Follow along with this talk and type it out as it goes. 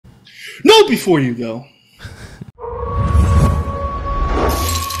Know before you go.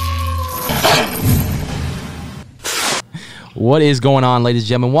 What is going on, ladies and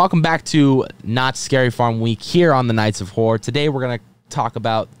gentlemen? Welcome back to Knott's Scary Farm Week here on the Nights of Horror. Today we're going to talk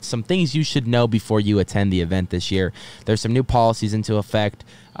about some things you should know before you attend the event this year. There's some new policies into effect.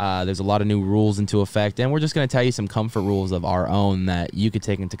 There's a lot of new rules into effect, and we're just going to tell you some comfort rules of our own that you could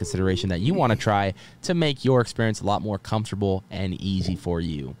take into consideration that you want to try to make your experience a lot more comfortable and easy for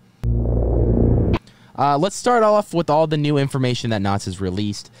you. Let's start off with all the new information that Knott's has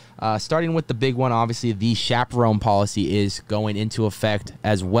released. Starting with the big one, obviously, the chaperone policy is going into effect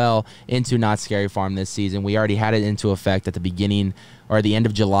as well into Knott's Scary Farm this season. We already had it into effect at the beginning or the end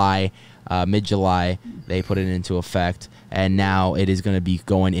of July, mid-July. They put it into effect, and now it is going to be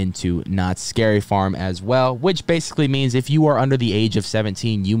going into Knott's Scary Farm as well, which basically means if you are under the age of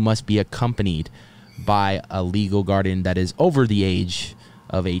 17, you must be accompanied by a legal guardian that is over the age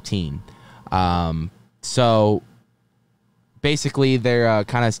of 18. So basically they're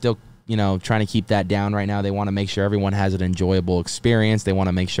kind of still, trying to keep that down right now. They want to make sure everyone has an enjoyable experience. They want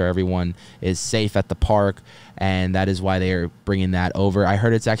to make sure everyone is safe at the park, and that is why they are bringing that over. I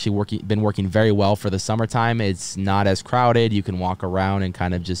heard it's actually been working very well for the summertime. It's not as crowded. You can walk around and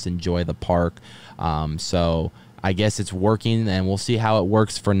kind of just enjoy the park. So I guess it's working, and we'll see how it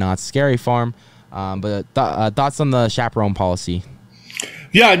works for Knott's Scary Farm. But thoughts on the chaperone policy?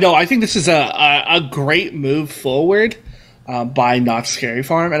 Yeah, no, I think this is a great move forward by Knott's Scary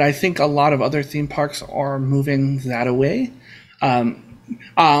Farm, and I think a lot of other theme parks are moving that away.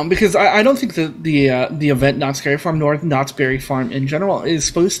 Because I don't think the event Knott's Scary Farm nor Knott's Berry Farm in general is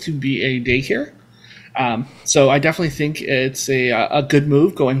supposed to be a daycare. So I definitely think it's a good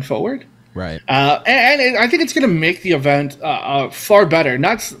move going forward. Right. And I think it's going to make the event far better.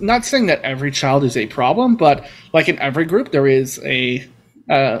 Not saying that every child is a problem, but like in every group, there is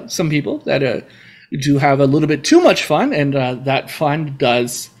some people that do have a little bit too much fun, and that fun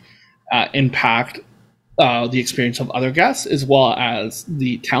does impact the experience of other guests as well as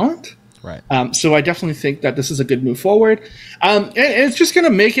the talent. Right. So I definitely think that this is a good move forward. And it's just going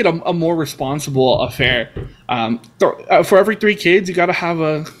to make it a more responsible affair. For every 3 kids, you got to have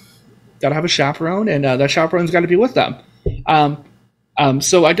a chaperone, and that chaperone's got to be with them.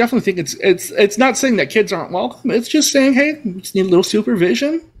 So I definitely think it's not saying that kids aren't welcome. It's just saying, hey, we just need a little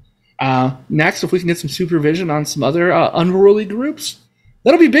supervision. Next, if we can get some supervision on some other unruly groups,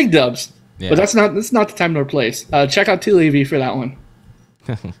 that'll be big dubs. Yeah. But that's not the time nor place. Check out TLAV for that one.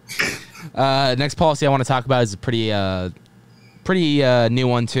 Next policy I want to talk about is a pretty new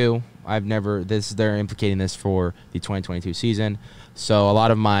one too. They're implicating this for the 2022 season. So a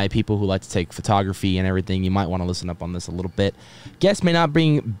lot of my people who like to take photography and everything, you might want to listen up on this a little bit. Guests may not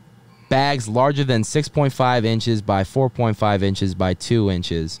bring bags larger than 6.5 inches by 4.5 inches by 2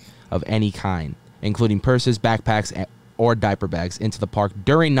 inches of any kind, including purses, backpacks, or diaper bags into the park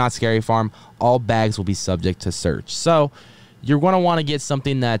during Knott's Scary Farm. All bags will be subject to search. So you're going to want to get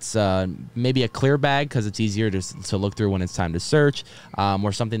something that's maybe a clear bag because it's easier to look through when it's time to search,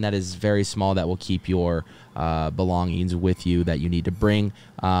 or something that is very small that will keep your belongings with you that you need to bring.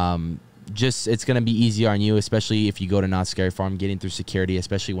 It's going to be easier on you, especially if you go to Knott's Scary Farm. Getting through security,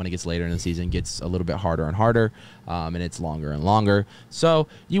 especially when it gets later in the season, gets a little bit harder and harder, and it's longer and longer. So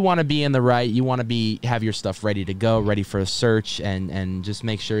you want to be in the right. You want to have your stuff ready to go, ready for a search, and just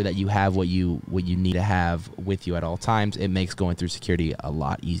make sure that you have what you need to have with you at all times. It makes going through security a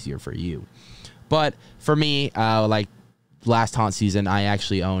lot easier for you. But for me, like last haunt season, I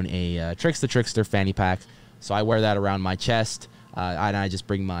actually own a Tricks the Trickster fanny pack, so I wear that around my chest. I just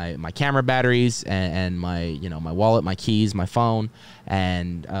bring my camera batteries and my my wallet, my keys, my phone,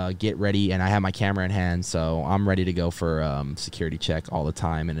 and get ready. And I have my camera in hand, so I'm ready to go for security check all the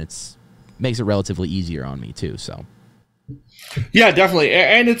time, and makes it relatively easier on me too. So yeah, definitely,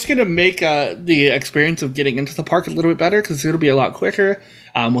 and it's going to make the experience of getting into the park a little bit better because it'll be a lot quicker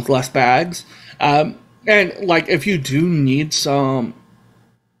with less bags. And like if you do need some.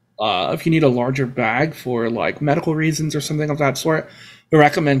 If you need a larger bag for like medical reasons or something of that sort, we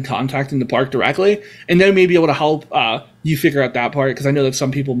recommend contacting the park directly, and they may be able to help you figure out that part because I know that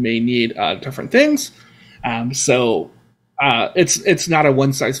some people may need different things. So it's not a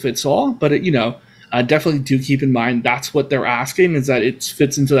one size fits all, but definitely do keep in mind that's what they're asking is that it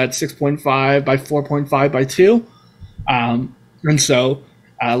fits into that 6.5 by 4.5 by 2, and so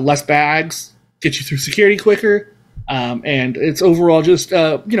less bags get you through security quicker. And it's overall just,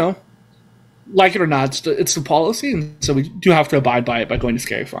 like it or not, it's the policy. And so we do have to abide by it by going to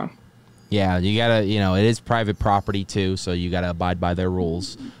Scary Farm. Yeah, you got to, it is private property too. So you got to abide by their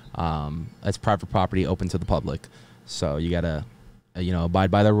rules. It's private property open to the public. So you got to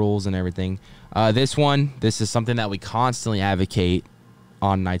abide by the rules and everything. This is something that we constantly advocate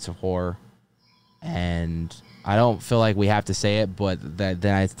on Nights of Horror, and I don't feel like we have to say it, but then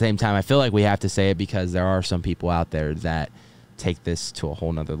at the same time, I feel like we have to say it because there are some people out there that take this to a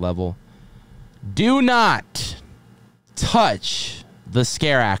whole nother level. Do not touch the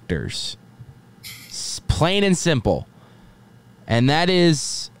scare actors. It's plain and simple. And that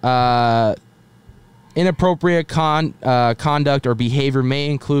is inappropriate conduct or behavior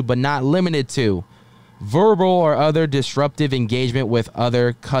may include, but not limited to, verbal or other disruptive engagement with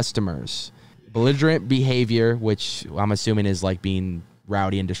other customers. Belligerent behavior, which I'm assuming is like being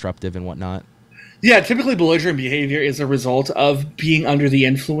rowdy and disruptive and whatnot. Yeah, typically belligerent behavior is a result of being under the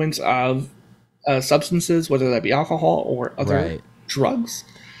influence of substances, whether that be alcohol or other drugs,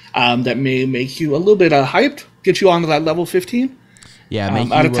 that may make you a little bit hyped, get you onto that level 15. Yeah, make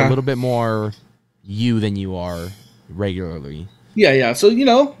you a little bit more you than you are regularly. Yeah. So,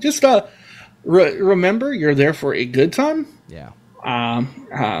 just remember, you're there for a good time. Yeah.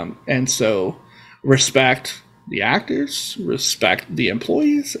 And so respect the actors, respect the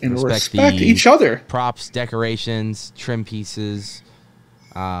employees, and respect each other. Props, decorations, trim pieces.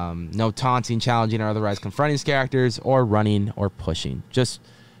 No taunting, challenging, or otherwise confronting characters, or running or pushing. Just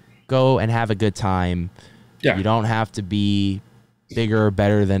go and have a good time. Yeah. You don't have to be bigger or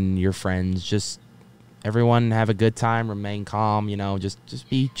better than your friends. Just everyone have a good time. Remain calm. Just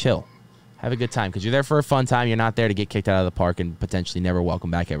be chill. Have a good time because you're there for a fun time. You're not there to get kicked out of the park and potentially never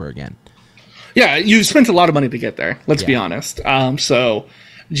welcome back ever again. Yeah, you spent a lot of money to get there. Let's be honest. So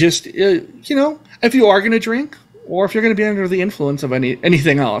just, if you are going to drink or if you're going to be under the influence of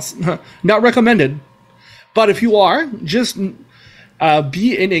anything else, not recommended. But if you are, just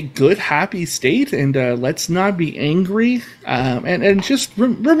be in a good, happy state and let's not be angry and just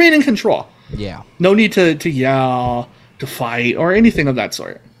remain in control. Yeah. No need to yell, to fight, or anything of that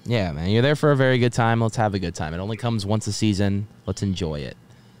sort. Yeah, man. You're there for a very good time. Let's have a good time. It only comes once a season. Let's enjoy it.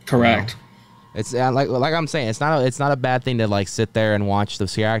 Correct. It's like I'm saying, it's not a bad thing to like sit there and watch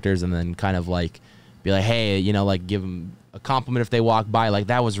those characters and then kind of like be like, hey, like give them a compliment if they walk by. Like,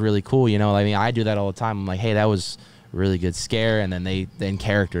 that was really cool. I mean, I do that all the time. I'm like, hey, that was a really good scare. And then in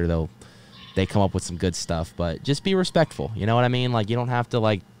character, they come up with some good stuff. But just be respectful. You know what I mean? Like, you don't have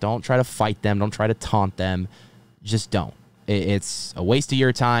to don't try to fight them. Don't try to taunt them. Just don't. It's a waste of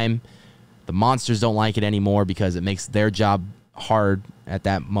your time. The monsters don't like it anymore because it makes their job hard at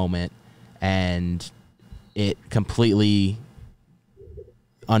that moment, and it completely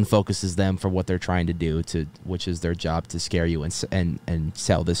unfocuses them for what they're trying to do, which is their job to scare you and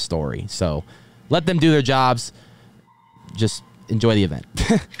sell this story. So let them do their jobs. Just enjoy the event.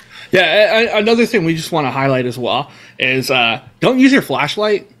 Yeah, another thing we just want to highlight as well is don't use your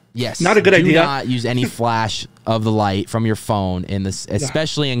flashlight. Yes. Not a good idea. Do not use any flash of the light from your phone in this,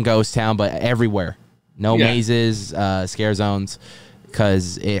 especially in Ghost Town, but everywhere. No mazes, scare zones,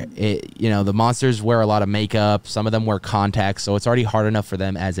 because the monsters wear a lot of makeup. Some of them wear contacts, so it's already hard enough for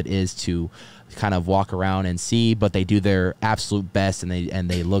them as it is to kind of walk around and see, but they do their absolute best and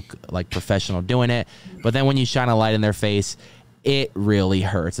they look like professional doing it. But then when you shine a light in their face, it really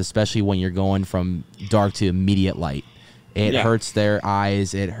hurts, especially when you're going from dark to immediate light. It hurts their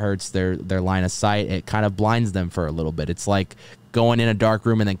eyes. It hurts their line of sight. It kind of blinds them for a little bit. It's like going in a dark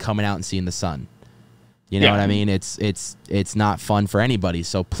room and then coming out and seeing the sun. You know what I mean? It's not fun for anybody.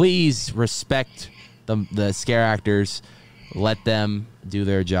 So please respect the scare actors. Let them do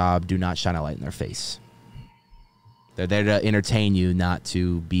their job. Do not shine a light in their face. They're there to entertain you, not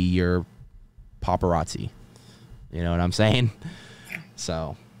to be your paparazzi. You know what I'm saying?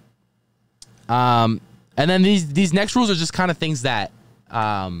 So, and then these next rules are just kind of things that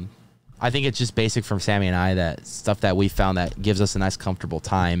I think it's just basic from Sammy and I, that stuff that we found that gives us a nice comfortable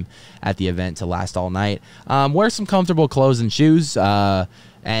time at the event to last all night. Wear some comfortable clothes and shoes,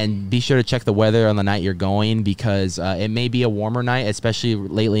 and be sure to check the weather on the night you're going, because it may be a warmer night, especially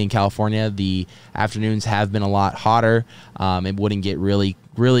lately in California. The afternoons have been a lot hotter. It wouldn't get really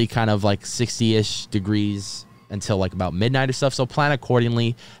kind of like 60-ish degrees until like about midnight or stuff. So plan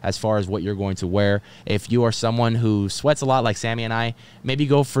accordingly as far as what you're going to wear. If you are someone who sweats a lot like Sammy and I, maybe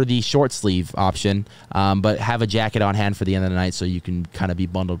go for the short sleeve option, but have a jacket on hand for the end of the night so you can kind of be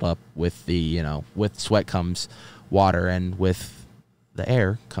bundled up with the, with sweat comes water, and with the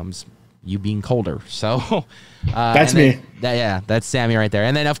air comes you being colder. So that's me. That's Sammy right there.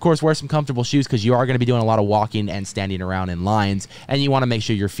 And then, of course, wear some comfortable shoes, because you are going to be doing a lot of walking and standing around in lines, and you want to make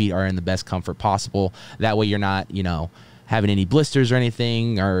sure your feet are in the best comfort possible. That way you're not, having any blisters or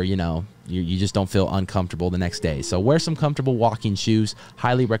anything, or, you just don't feel uncomfortable the next day. So wear some comfortable walking shoes.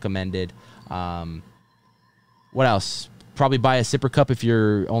 Highly recommended. What else? probably buy a sipper cup if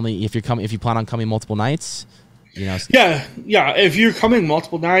you plan on coming multiple nights. You know. Yeah. If you're coming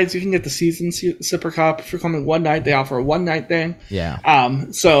multiple nights, you can get the season sipper cup. If you're coming one night, they offer a one night thing. Yeah.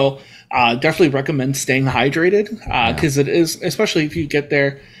 So definitely recommend staying hydrated because it is, especially if you get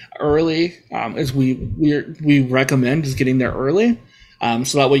there early, as we recommend is getting there early.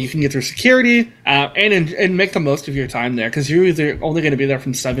 So that way you can get through security and make the most of your time there, because you're either only going to be there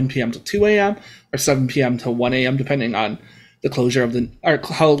from 7 p.m. to 2 a.m. or 7 p.m. to 1 a.m. depending on the closure of or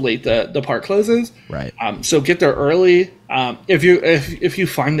how late the park closes. Right. So get there early. If you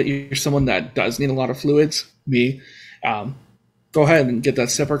find that you're someone that does need a lot of fluids, go ahead and get that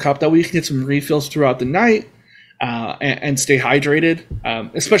sipper cup. That way you can get some refills throughout the night and stay hydrated.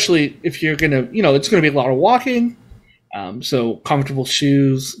 Especially if you're gonna, it's gonna be a lot of walking. So comfortable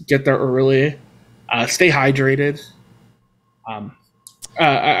shoes. Get there early. Stay hydrated.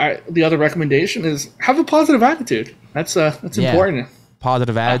 The other recommendation is have a positive attitude. That's important.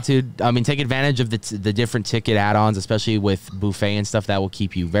 Positive attitude. I mean, take advantage of the different ticket add-ons, especially with buffet and stuff. That will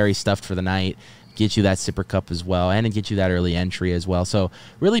keep you very stuffed for the night. Get you that sipper cup as well, and get you that early entry as well. So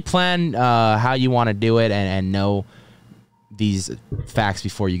really plan how you want to do it and know these facts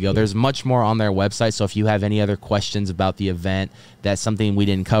before you go. There's much more on their website, so if you have any other questions about the event, that's something we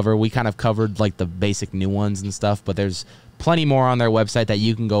didn't cover. We kind of covered like the basic new ones and stuff, but there's plenty more on their website that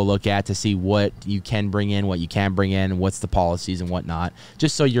you can go look at to see what you can bring in, what you can't bring in, what's the policies and whatnot,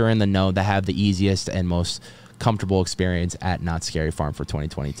 just so you're in the know to have the easiest and most comfortable experience at Knott's Scary Farm for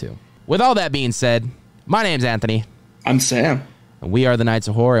 2022. With all that being said, my name's Anthony. I'm Sam. And we are the Knights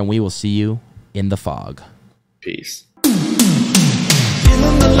of Horror, and we will see you in the fog. Peace.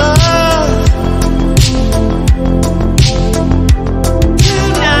 Feeling the love.